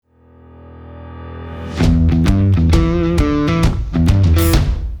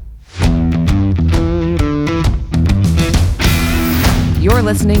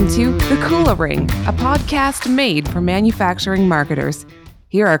listening to The Kula Ring, a podcast made for manufacturing marketers.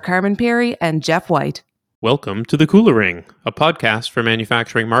 Here are Carmen Perry and Jeff White. Welcome to The Kula Ring, a podcast for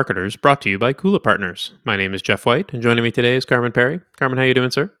manufacturing marketers brought to you by Kula Partners. My name is Jeff White, and joining me today is Carmen Perry. Carmen, how you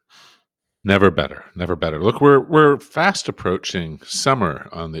doing, sir? Never better, never better. Look, we're fast approaching summer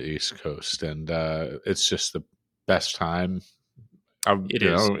on the East Coast, and it's just the best time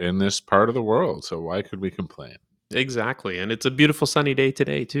in this part of the world. So why could we complain? Exactly, and it's a beautiful sunny day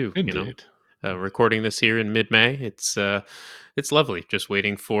today too. Indeed. Recording this here in mid-May, it's lovely. Just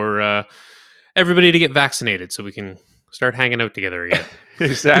waiting for everybody to get vaccinated so we can start hanging out together again.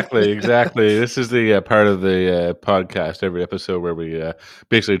 Exactly. This is the part of the podcast, every episode where we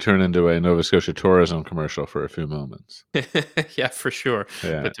basically turn into a Nova Scotia tourism commercial for a few moments. Yeah, for sure.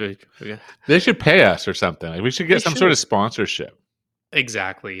 Yeah. But, they should pay us or something. Like, we should get some sort of sponsorship.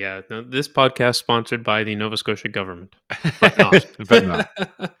 Exactly, yeah. No, this podcast sponsored by the Nova Scotia government, but not. But not.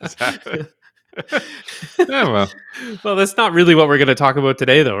 Exactly. Yeah, well, that's not really what we're going to talk about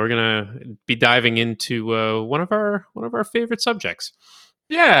today, though. We're going to be diving into one of our favorite subjects.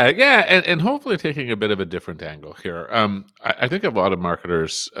 Yeah, and hopefully taking a bit of a different angle here. I think a lot of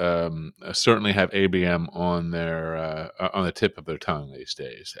marketers certainly have ABM on their on the tip of their tongue these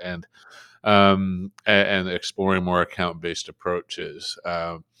days, and exploring more account-based approaches.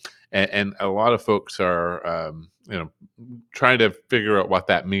 And a lot of folks are trying to figure out what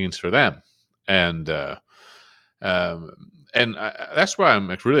that means for them. And that's why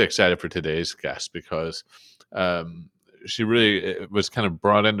I'm really excited for today's guest, because she really was kind of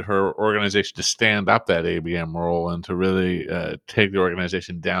brought into her organization to stand up that ABM role and to really take the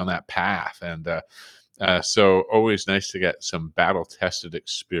organization down that path. And so always nice to get some battle-tested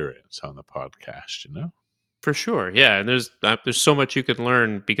experience on the podcast, For sure, yeah. And there's so much you could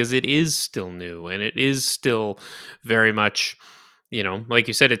learn because it is still new and it is still very much, like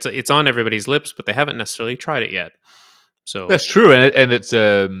you said, it's on everybody's lips, but they haven't necessarily tried it yet. So that's true, and it's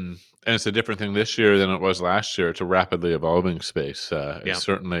a different thing this year than it was last year. It's a rapidly evolving space. It's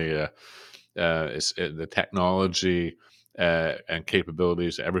certainly the technology and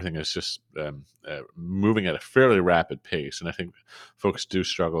capabilities. Everything is just moving at a fairly rapid pace, and I think folks do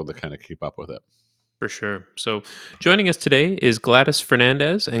struggle to kind of keep up with it. For sure. So joining us today is Gladys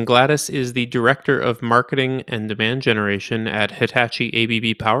Fernandez, and Gladys is the Director of Marketing and Demand Generation at Hitachi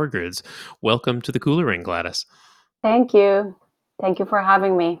ABB Power Grids. Welcome to the Kula Ring, Gladys. Thank you. Thank you for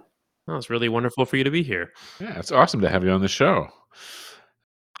having me. Well, it's really wonderful for you to be here. Yeah, it's awesome to have you on the show.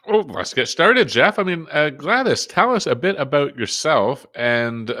 Well, let's get started, Jeff. I mean, Gladys, tell us a bit about yourself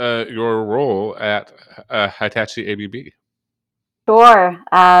and your role at Hitachi ABB. Sure.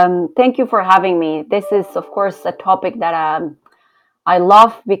 Thank you for having me. This is, of course, a topic that I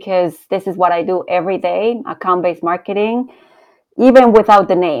love because this is what I do every day, account-based marketing, even without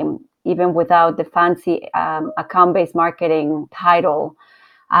the name, even without the fancy account-based marketing title.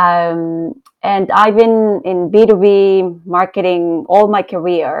 And I've been in B2B marketing all my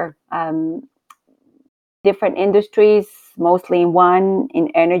career, different industries, mostly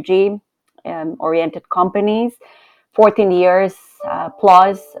in energy oriented companies, 14 years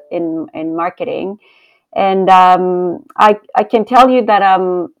plus in marketing. And I can tell you that,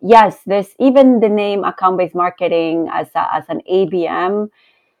 yes, there's even the name account-based marketing as an ABM.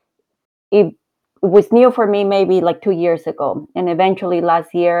 It was new for me maybe like 2 years ago. And eventually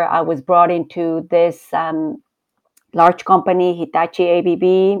last year, I was brought into this large company, Hitachi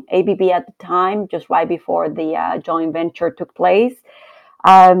ABB at the time, just right before the joint venture took place.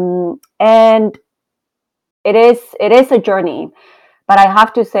 And it is a journey. But I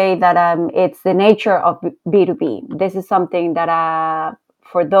have to say that it's the nature of B2B. This is something that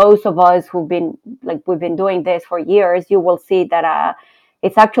for those of us we've been doing this for years, you will see that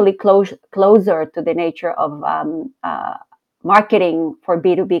it's actually closer to the nature of marketing for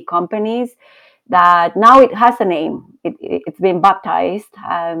B2B companies. That now it has a name. It's been baptized,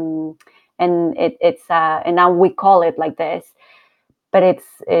 and it's and now we call it like this. But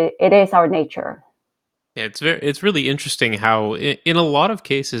it is our nature. Yeah, it's really interesting how in a lot of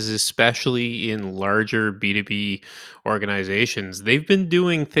cases, especially in larger B2B organizations, they've been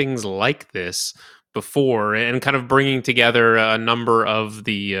doing things like this before and kind of bringing together a number of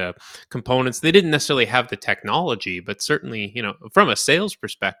the components. They didn't necessarily have the technology, but certainly, from a sales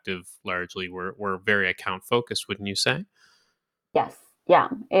perspective, largely we're very account focused, wouldn't you say? Yes, yeah,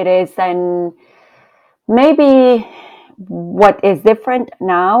 it is. And maybe what is different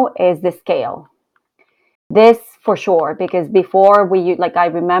now is the scale. This for sure, because before I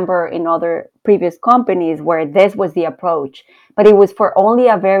remember in other previous companies where this was the approach, but it was for only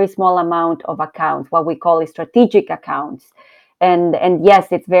a very small amount of accounts, what we call strategic accounts. And yes,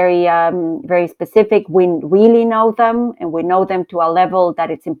 it's very specific. We really know them, and we know them to a level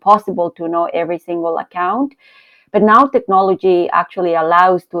that it's impossible to know every single account. But now technology actually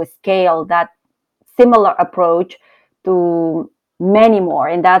allows to scale that similar approach to many more,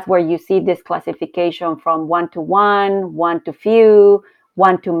 and that's where you see this classification from one to few,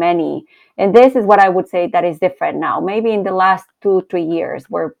 one to many. And this is what I would say that is different now, maybe in the last 2-3 years,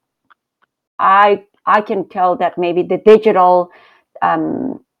 where I can tell that maybe the digital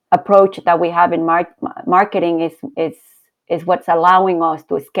approach that we have in marketing is what's allowing us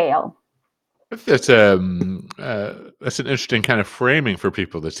to scale. That's that's an interesting kind of framing for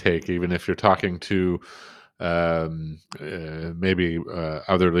people to take, even if you're talking to maybe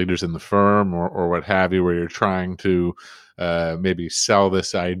other leaders in the firm or what have you, where you're trying to maybe sell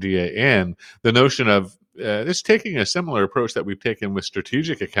this idea in. The notion of it's taking a similar approach that we've taken with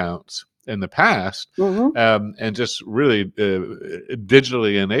strategic accounts in the past, and just really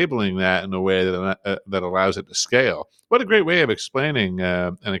digitally enabling that in a way that allows it to scale. What a great way of explaining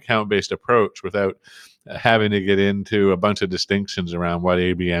an account-based approach without having to get into a bunch of distinctions around what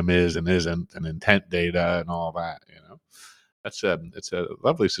ABM is and isn't, and intent data and all that. It's a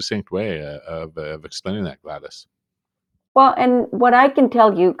lovely, succinct way of explaining that, Gladys. Well, and what I can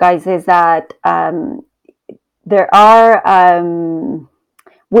tell you guys is that there are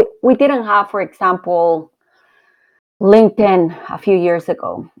we didn't have, for example, LinkedIn a few years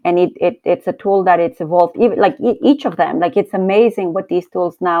ago, and it's a tool that it's evolved. Even like each of them, like it's amazing what these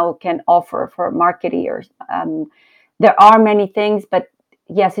tools now can offer for marketeers. There are many things, but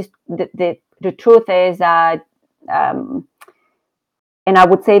yes, the truth is that, and I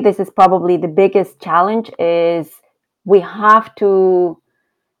would say this is probably the biggest challenge, is we have to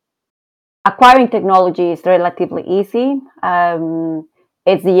acquiring technology is relatively easy.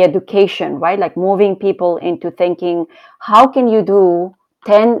 It's the education, right? Like moving people into thinking, how can you do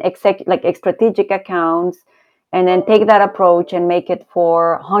 10 strategic accounts and then take that approach and make it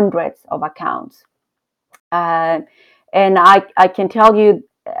for hundreds of accounts? And I can tell you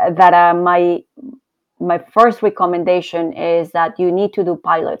that my first recommendation is that you need to do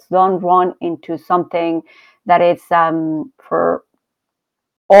pilots. Don't run into something that is for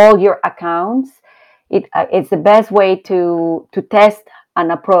all your accounts. It's the best way to test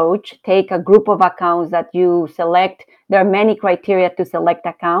an approach. Take a group of accounts that you select. There are many criteria to select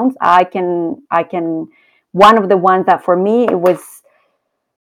accounts. I can one of the ones that for me it was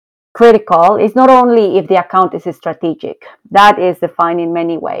critical is not only if the account is strategic, that is defined in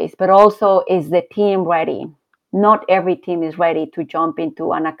many ways, but also is the team ready. Not every team is ready to jump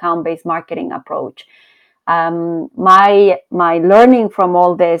into an account-based marketing approach. My learning from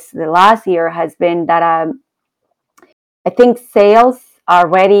all this the last year has been that I think sales are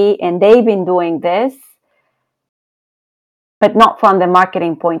ready and they've been doing this, but not from the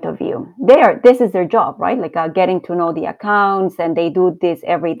marketing point of view. This is their job, right? Like getting to know the accounts, and they do this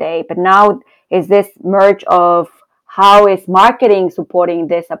every day. But now is this merge of how is marketing supporting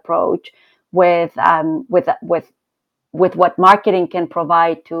this approach with what marketing can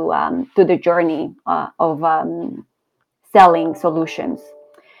provide to the journey of selling solutions.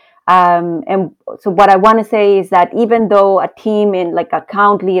 And so what I want to say is that even though a team in like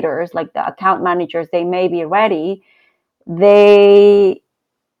account leaders, like the account managers, they may be ready, there's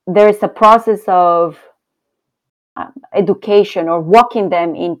a process of education or walking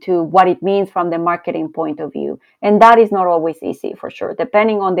them into what it means from the marketing point of view. And that is not always easy, for sure,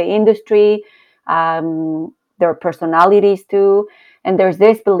 depending on the industry, their personalities too. And there's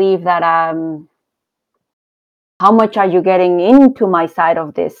this belief that how much are you getting into my side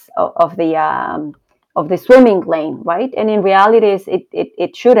of this of the swimming lane, right? And in reality,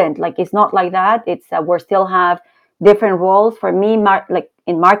 it shouldn't. Like it's not like that. It's we still have different roles. For me, like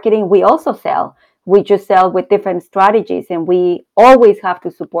in marketing, we also sell. We just sell with different strategies, and we always have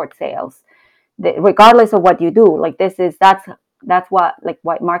to support sales, regardless of what you do. Like that's what like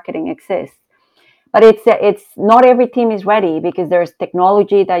why marketing exists. But it's not every team is ready because there's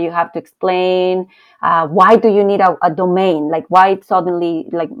technology that you have to explain. Why do you need a domain? Like why suddenly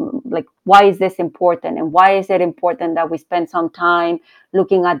like why is this important? And why is it important that we spend some time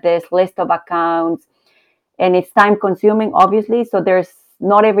looking at this list of accounts? And it's time consuming, obviously. So there's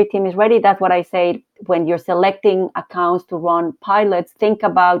not every team is ready. That's what I say when you're selecting accounts to run pilots. Think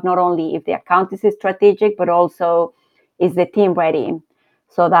about not only if the account is strategic, but also is the team ready,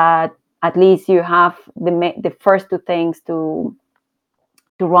 so that at least you have the first two things to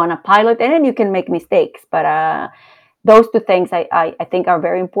run a pilot, and then you can make mistakes. But those two things I think are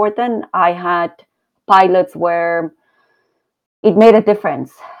very important. I had pilots where it made a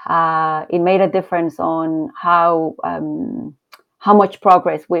difference. It made a difference on how how much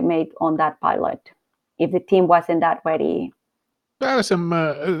progress we made on that pilot if the team wasn't that ready.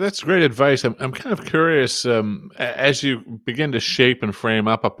 That's great advice. I'm kind of curious, as you begin to shape and frame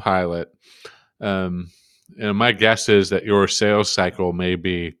up a pilot. Um, my guess is that your sales cycle may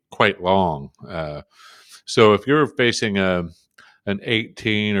be quite long. So if you're facing an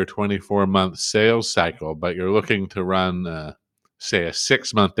 18 or 24-month sales cycle, but you're looking to run, say, a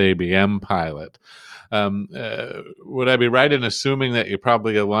 6-month ABM pilot, would I be right in assuming that you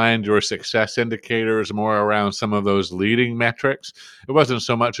probably aligned your success indicators more around some of those leading metrics? It wasn't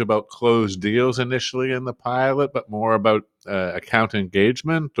so much about closed deals initially in the pilot, but more about account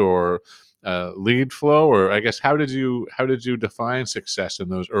engagement or lead flow, or I guess how did you define success in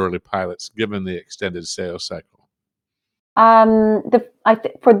those early pilots, given the extended sales cycle?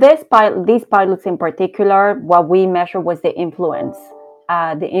 For these pilots in particular, what we measured was the influence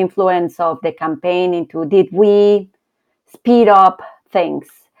of the campaign into, did we speed up things?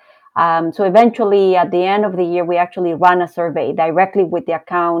 So eventually, at the end of the year, we actually ran a survey directly with the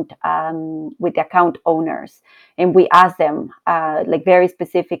account owners, and we asked them like very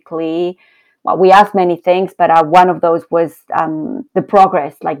specifically. Well, we asked many things, but one of those was the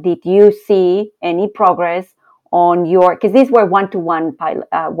progress. Like, did you see any progress on your? Because these were one-to-one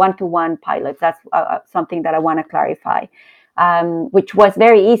pilots. That's something that I want to clarify, which was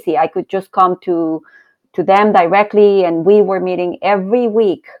very easy. I could just come to them directly, and we were meeting every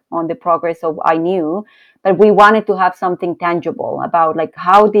week on the progress. So I knew, but we wanted to have something tangible about, like,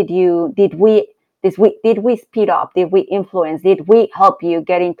 how did we speed up? Did we influence? Did we help you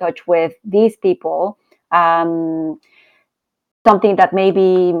get in touch with these people? Something that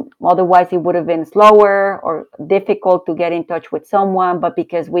maybe otherwise it would have been slower or difficult to get in touch with someone, but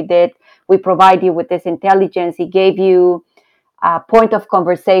because we provide you with this intelligence, it gave you a point of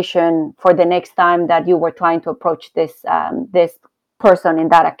conversation for the next time that you were trying to approach this person in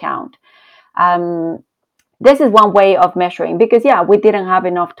that account. This is one way of measuring, because we didn't have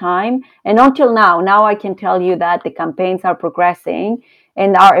enough time, and until now I can tell you that the campaigns are progressing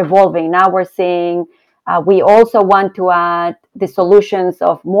and are evolving. Now we're seeing we also want to add the solutions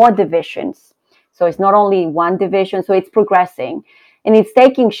of more divisions, so it's not only one division. So it's progressing and it's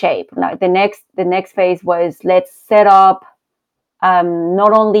taking shape. Now the next phase was, let's set up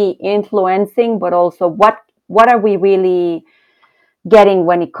not only influencing, but also what are we really getting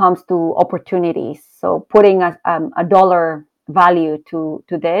when it comes to opportunities. So putting a dollar value to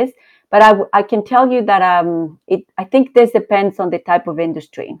this. But I can tell you that I think this depends on the type of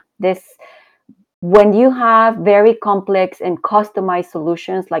industry. When you have very complex and customized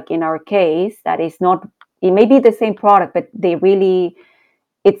solutions, like in our case, it may be the same product, but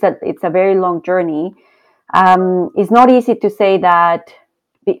it's a very long journey. It's not easy to say that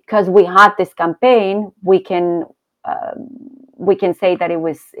because we had this campaign, we can say that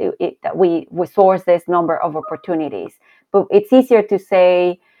that we sourced this number of opportunities. But it's easier to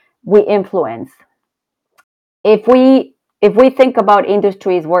say we influence. If we think about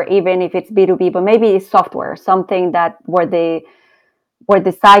industries where, even if it's B2B, but maybe it's software, something that where the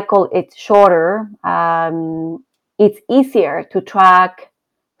cycle it's shorter, it's easier to track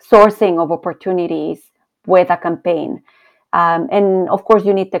sourcing of opportunities with a campaign. And of course,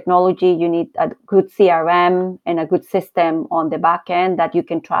 you need technology, you need a good CRM and a good system on the back end that you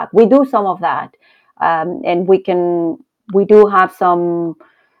can track. We do some of that, and we do have some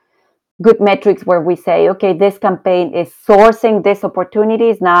good metrics where we say, okay, this campaign is sourcing these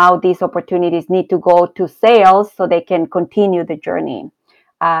opportunities. Now these opportunities need to go to sales so they can continue the journey.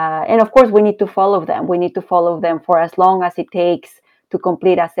 And of course, we need to follow them. We need to follow them for as long as it takes to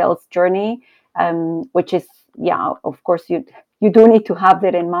complete a sales journey, which is, of course, you do need to have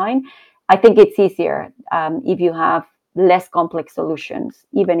that in mind. I think it's easier if you have less complex solutions,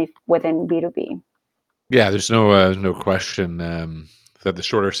 even if within B2B. Yeah, there's no question that the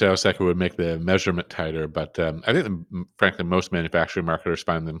shorter sales cycle would make the measurement tighter. But I think, frankly, most manufacturing marketers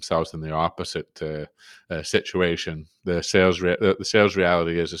find themselves in the opposite situation. The sales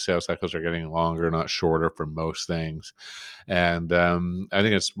reality is the sales cycles are getting longer, not shorter, for most things. And I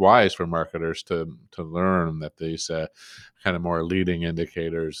think it's wise for marketers to learn that these kind of more leading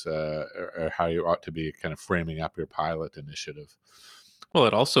indicators are how you ought to be kind of framing up your pilot initiative. Well,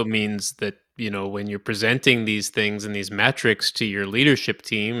 it also means that, when you're presenting these things and these metrics to your leadership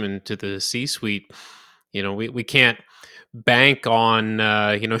team and to the C-suite, we can't bank on,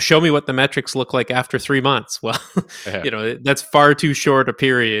 show me what the metrics look like after 3 months. Well, Yeah. that's far too short a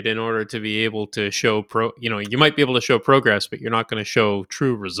period in order to be able to show you might be able to show progress, but you're not going to show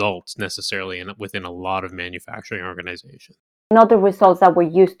true results necessarily within a lot of manufacturing organizations. not the results that we're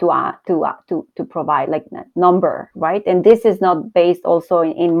used to provide, like number, right? And this is not based also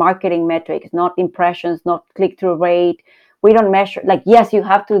in marketing metrics, not impressions, not click-through rate. We don't measure, like, yes, you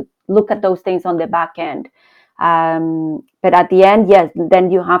have to look at those things on the back end. But at the end, yes,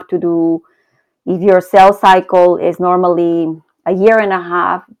 then you have to do, if your sales cycle is normally a year and a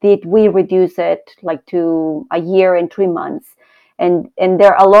half, did we reduce it like to a year and 3 months? And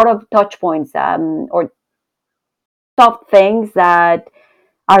there are a lot of touch points or top things that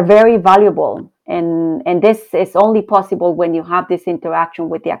are very valuable. And this is only possible when you have this interaction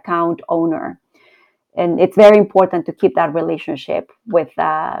with the account owner. And it's very important to keep that relationship with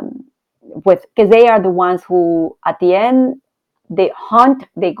because they are the ones who, at the end, they hunt,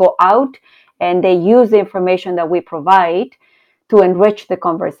 they go out, and they use the information that we provide to enrich the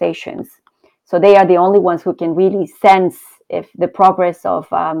conversations. So they are the only ones who can really sense if the progress of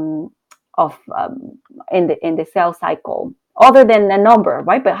in the sales cycle, other than the number,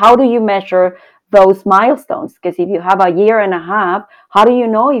 right? But how do you measure those milestones? Because if you have a year and a half, how do you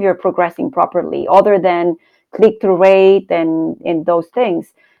know if you're progressing properly, other than click-through rate and those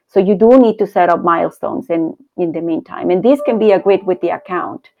things? So you do need to set up milestones in the meantime, and this can be agreed with the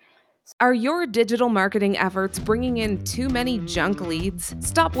account. Are your digital marketing efforts bringing in too many junk leads?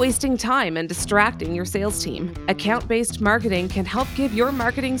 Stop wasting time and distracting your sales team. Account-based marketing can help give your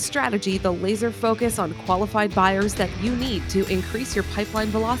marketing strategy the laser focus on qualified buyers that you need to increase your pipeline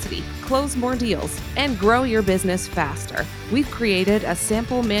velocity, close more deals, and grow your business faster. We've created a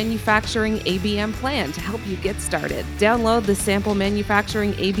sample manufacturing ABM plan to help you get started. Download the sample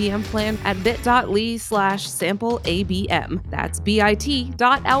manufacturing ABM plan at bit.ly/sampleabm. That's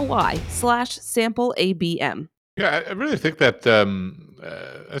bit.ly/sampleabm. Yeah, I really think that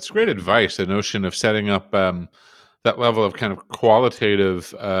that's great advice. The notion of setting up that level of kind of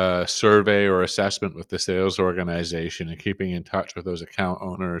qualitative survey or assessment with the sales organization and keeping in touch with those account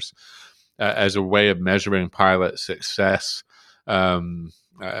owners as a way of measuring pilot success.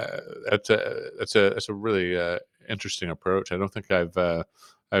 That's a really interesting approach. I don't think I've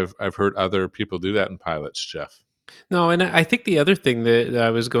heard other people do that in pilots, Jeff. No, and I think the other thing that I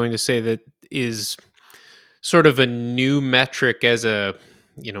was going to say that is sort of a new metric as a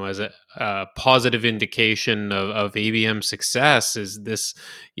positive indication of ABM success is this.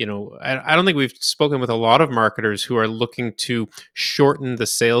 I don't think we've spoken with a lot of marketers who are looking to shorten the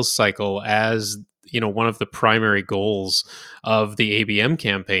sales cycle as one of the primary goals of the ABM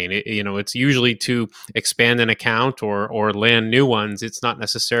campaign. It's usually to expand an account or land new ones. It's not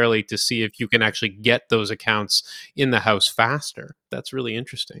necessarily to see if you can actually get those accounts in the house faster. That's really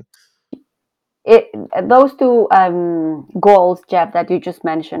interesting. Those two goals, Jeff, that you just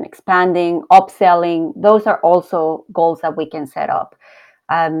mentioned, expanding, upselling, those are also goals that we can set up.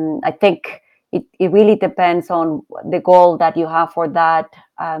 I think it really depends on the goal that you have for that,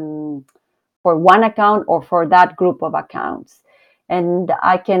 for one account or for that group of accounts. And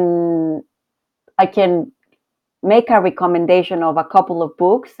I can make a recommendation of a couple of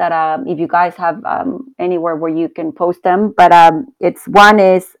books that if you guys have anywhere where you can post them, but it's one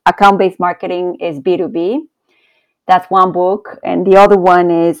is Account-Based Marketing is B2B. That's one book. And the other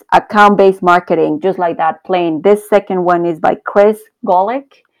one is Account-Based Marketing, just like that, plain. This second one is by Chris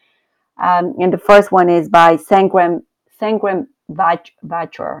Golick. And the first one is by Sangram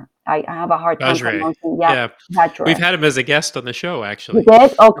Vajra. I have a hard time pronouncing. Yeah, Vajra. We've had him as a guest on the show, actually. You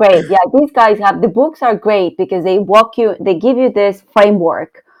did? Oh, great. Yeah, these guys the books are great because they give you this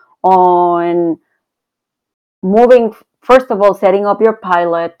framework on moving, first of all, setting up your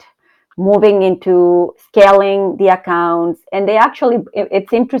pilot, moving into scaling the accounts. And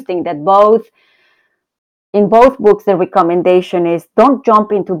it's interesting that in both books, the recommendation is don't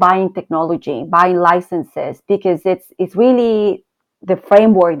jump into buying technology, buying licenses, because it's really the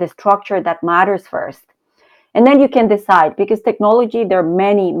framework, the structure that matters first. And then you can decide, because technology, there are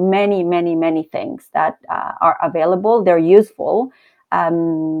many, many, many, many things that are available. They're useful,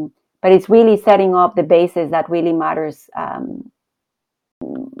 but it's really setting up the basis that really matters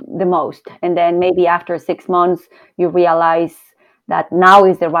the most. And then maybe after 6 months, you realize that now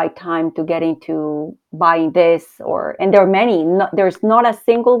is the right time to get into buying this, and there are many. There's not a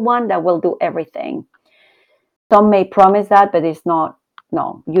single one that will do everything. Some may promise that, but it's not.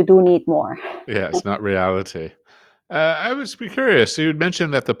 No, you do need more. Yeah, it's not reality. I was curious. So you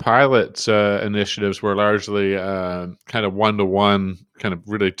mentioned that the pilot initiatives were largely kind of one-to-one, kind of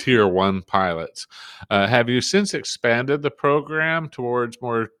really tier one pilots. Have you since expanded the program towards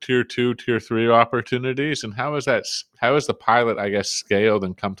more tier two, tier three opportunities? And how is the pilot, I guess, scaled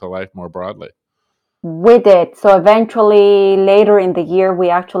and come to life more broadly? We did. So eventually, later in the year, we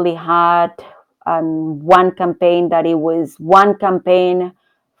actually had one campaign that it was one campaign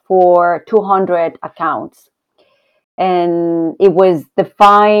for 200 accounts. And it was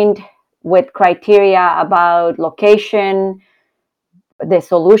defined with criteria about location, the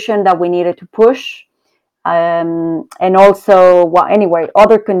solution that we needed to push, and also, well, anyway,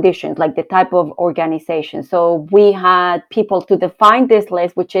 other conditions like the type of organization. So we had people to define this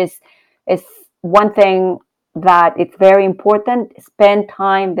list, which is one thing that it's very important. Spend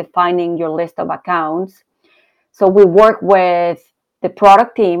time defining your list of accounts. So we work with the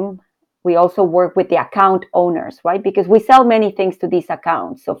product team. We also work with the account owners, right? Because we sell many things to these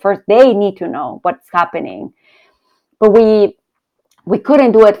accounts. So first, they need to know what's happening. But we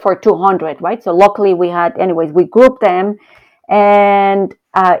couldn't do it for 200, right? So luckily we had, anyways, we grouped them, and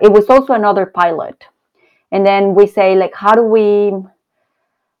it was also another pilot. And then we say, like, what do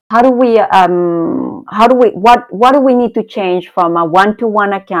we need to change from a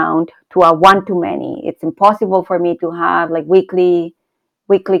one-to-one account to a one-to-many? It's impossible for me to have like weekly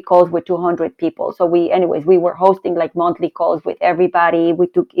calls with 200 people. So we were hosting like monthly calls with everybody. We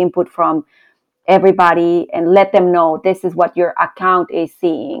took input from everybody and let them know this is what your account is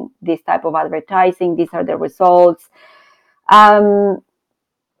seeing, this type of advertising, these are the results. My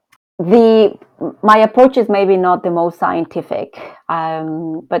approach is maybe not the most scientific,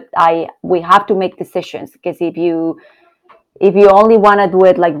 but we have to make decisions, because if you only want to do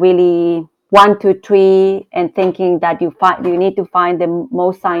it like really 1, 2, 3 and thinking that you need to find the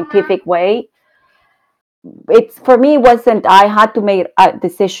most scientific way, it's, for me, wasn't, I had to make a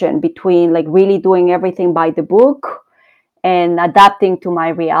decision between like really doing everything by the book and adapting to my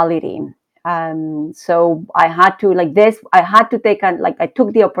reality. So I had to I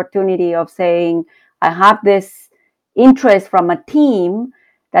took the opportunity of saying, I have this interest from a team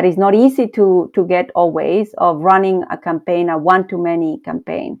that is not easy to get always, of running a campaign, a one-to-many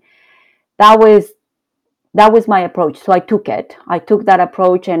campaign. That was my approach. So I took that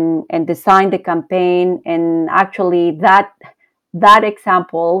approach and designed the campaign. And actually that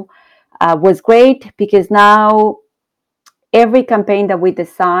example was great, because now every campaign that we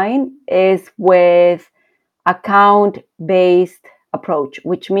design is with account-based approach,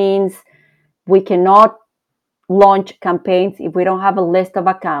 which means we cannot launch campaigns if we don't have a list of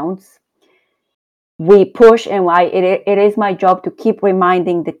accounts. We push, and it is my job to keep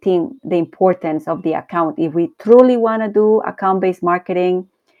reminding the team the importance of the account. If we truly want to do account-based marketing,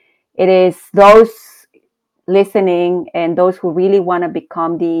 it is those listening and those who really want to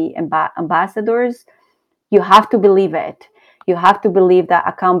become the ambassadors. You have to believe it. You have to believe that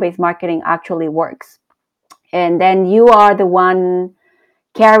account-based marketing actually works. And then you are the one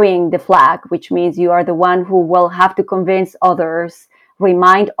carrying the flag, which means you are the one who will have to convince others,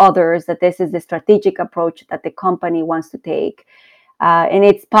 remind others that this is the strategic approach that the company wants to take. And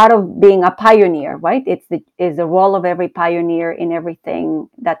it's part of being a pioneer, right? It's the role of every pioneer in everything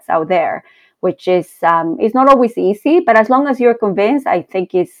that's out there, which is it's not always easy, but as long as you're convinced, I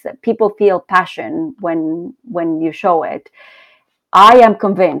think people feel passion when you show it. I am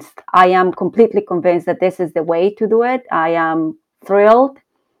convinced. I am completely convinced that this is the way to do it. I am thrilled,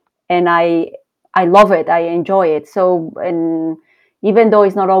 and I love it. I enjoy it. So, and even though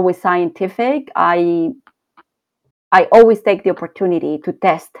it's not always scientific, I always take the opportunity to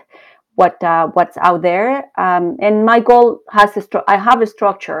test what's out there. And my goal I have a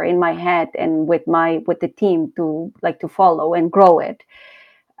structure in my head and with the team to follow and grow it.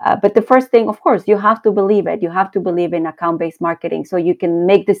 But the first thing, of course, you have to believe it. You have to believe in account-based marketing, so you can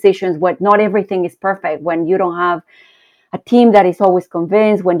make decisions when not everything is perfect, when you don't have a team that is always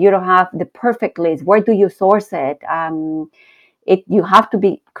convinced, when you don't have the perfect list. Where do you source it? You have to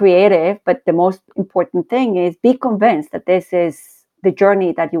be creative, but the most important thing is be convinced that this is the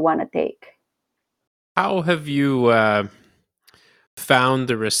journey that you want to take. How have you found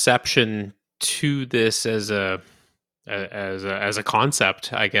the reception to this as a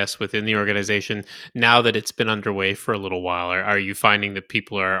concept, I guess, within the organization now that it's been underway for a little while? Are you finding that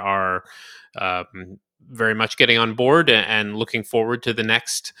people are very much getting on board and looking forward to the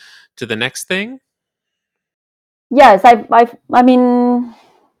next thing? Yes, I've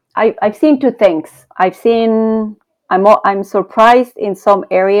seen two things. I'm surprised in some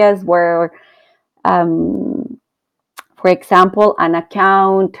areas where, for example, an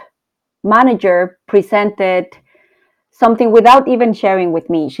account manager presented something without even sharing with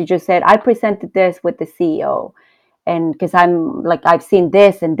me. She just said, I presented this with the CEO. And because I'm like, I've seen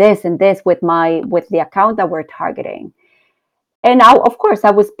this and this and this with the account that we're targeting. And now, of course, I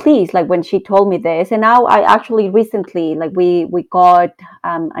was pleased, like when she told me this. And now I actually recently, like we got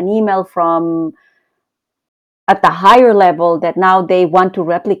an email from at the higher level that now they want to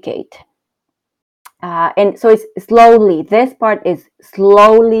replicate. And so it's slowly, this part is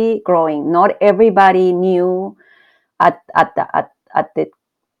slowly growing. Not everybody knew at the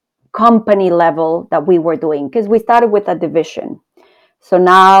company level that we were doing, because we started with a division. So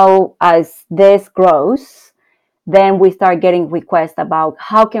now as this grows, then we start getting requests about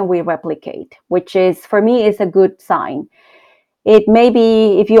how can we replicate, which is, for me, is a good sign. It may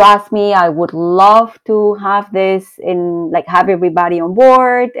be, if you ask me, I would love to have this in, like, have everybody on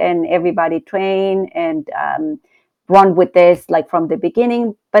board and everybody train and run with this like from the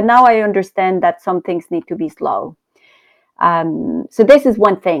beginning. But now I understand that some things need to be slow. So this is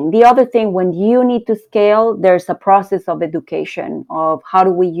one thing. The other thing, when you need to scale, there's a process of education of how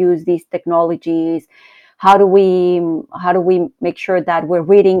do we use these technologies, how do we make sure that we're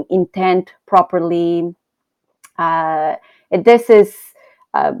reading intent properly. And this is,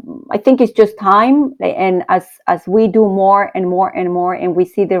 I think it's just time. And as we do more and more and more, and we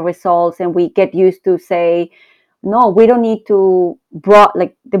see the results, and we get used to say, no, we don't need to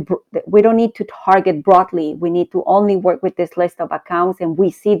we don't need to target broadly. We need to only work with this list of accounts, and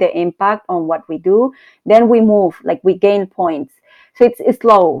we see the impact on what we do. Then we move, like, we gain points. So it's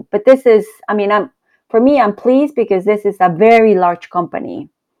slow, but this is, I mean, for me, I'm pleased because this is a very large company,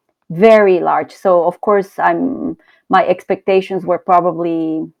 very large. So of course, my expectations were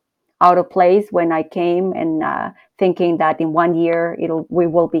probably out of place when I came, and thinking that in 1 year we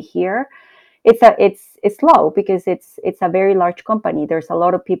will be here. It's slow because it's a very large company. There's a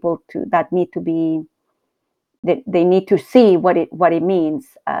lot of people that need to be, they need to see what it means,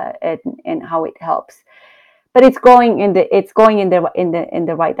 and how it helps. But it's going in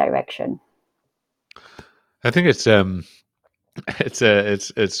the right direction. I think it's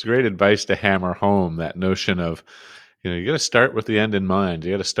great advice to hammer home that notion of, you got to start with the end in mind.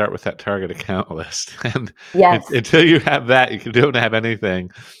 You got to start with that target account list, and Yes. until you have that, you don't have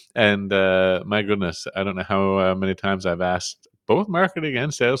anything. And my goodness, I don't know how many times I've asked both marketing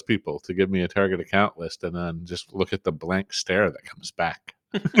and salespeople to give me a target account list, and then just look at the blank stare that comes back.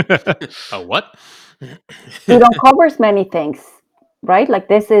 A what? It uncovers many things, right? Like,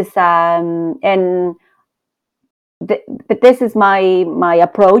 this is but this is my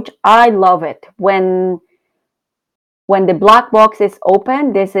approach. I love it when the black box is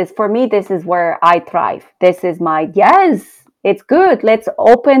open. This is, for me, this is where I thrive. This is yes, it's good. Let's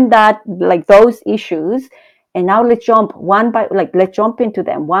open that, like, those issues, and now let's jump let's jump into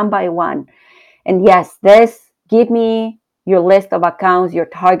them one by one. And yes, give me your list of accounts, your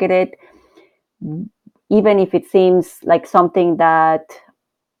targeted, even if it seems like something that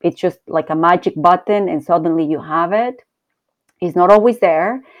it's just like a magic button and suddenly you have it. It's not always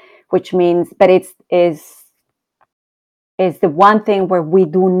there, which means, but is the one thing where we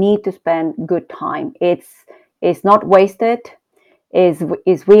do need to spend good time. It's not wasted. Is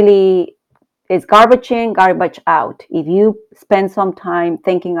really, is garbage in, garbage out. If you spend some time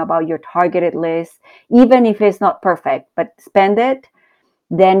thinking about your targeted list, even if it's not perfect, but spend it,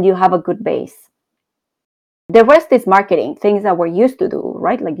 then you have a good base. The rest is marketing, things that we're used to do,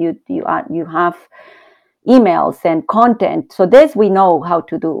 right? Like, you have emails and content. So this we know how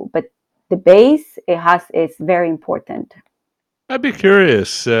to do, but the base is very important. I'd be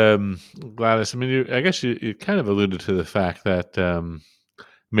curious, Gladys. I mean, I guess you kind of alluded to the fact that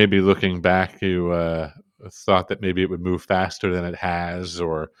maybe looking back, you thought that maybe it would move faster than it has,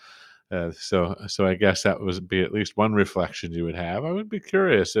 or so I guess that would be at least one reflection you would have. I would be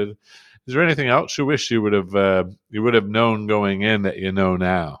curious. Is there anything else you wish you would have known going in that you know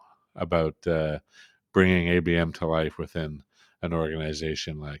now about bringing ABM to life within an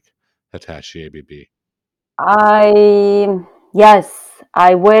organization like Hitachi ABB? Yes,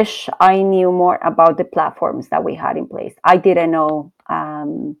 I wish I knew more about the platforms that we had in place. I didn't know.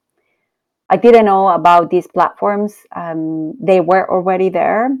 I didn't know about these platforms. They were already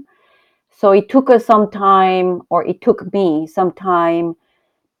there. So it took us some time, or it took me some time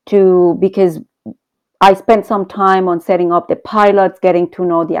because I spent some time on setting up the pilots, getting to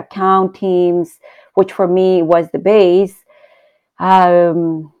know the account teams, which for me was the base. By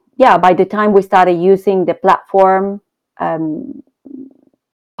the time we started using the platform,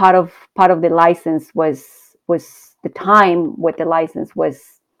 part of the license was the time with the license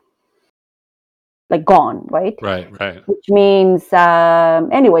was like gone, right? Right. Which means,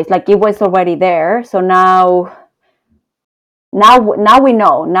 anyways, like, it was already there. So now we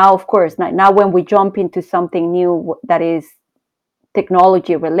know. Now, of course, now when we jump into something new that is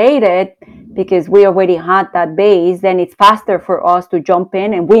technology related, because we already had that base, then it's faster for us to jump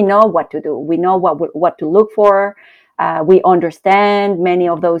in, and we know what to do. We know what to look for. We understand many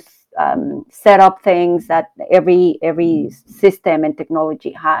of those setup things that every system and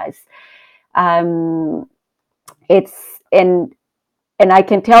technology has. It's and I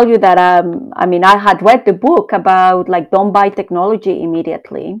can tell you that I had read the book about like don't buy technology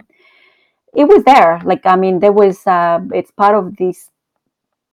immediately. It was there, there was it's part of this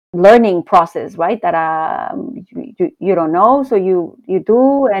learning process, right? That you don't know, so you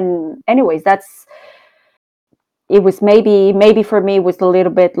do, and anyways, it was maybe for me it was a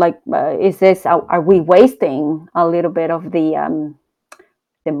little bit like, are we wasting a little bit of the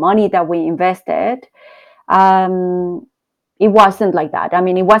money that we invested? It wasn't like that.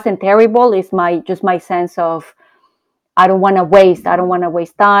 It wasn't terrible. It's my sense of I don't want to waste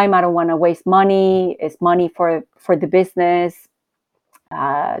time. I don't want to waste money. It's money for the business.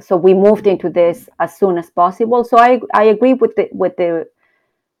 So we moved into this as soon as possible. So I agree with the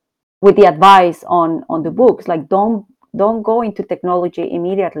advice on the books. Like don't go into technology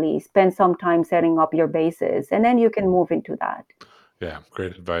immediately. Spend some time setting up your bases, and then you can move into that. Yeah,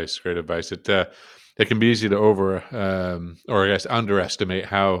 great advice. Great advice. It can be easy to or I guess underestimate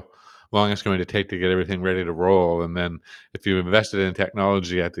how long it's going to take to get everything ready to roll. And then if you invested in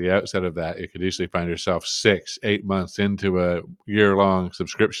technology at the outset of that, you could easily find yourself 6-8 months into a year-long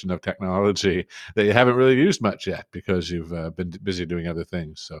subscription of technology that you haven't really used much yet because you've been busy doing other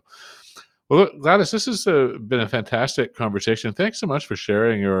things. So, well, look, Gladys, this has been a fantastic conversation. Thanks so much for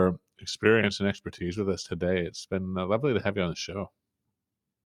sharing your experience and expertise with us today. It's been lovely to have you on the show.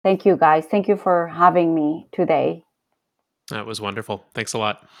 Thank you, guys. Thank you for having me today. That was wonderful. Thanks a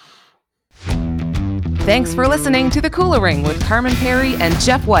lot. Thanks for listening to The Kula Ring with Carmen Perry and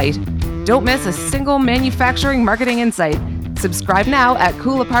Jeff White. Don't miss a single manufacturing marketing insight. Subscribe now at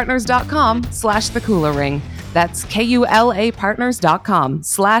kulapartners.com/The Kula Ring. That's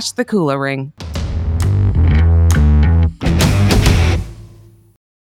KULApartners.com/The Kula Ring.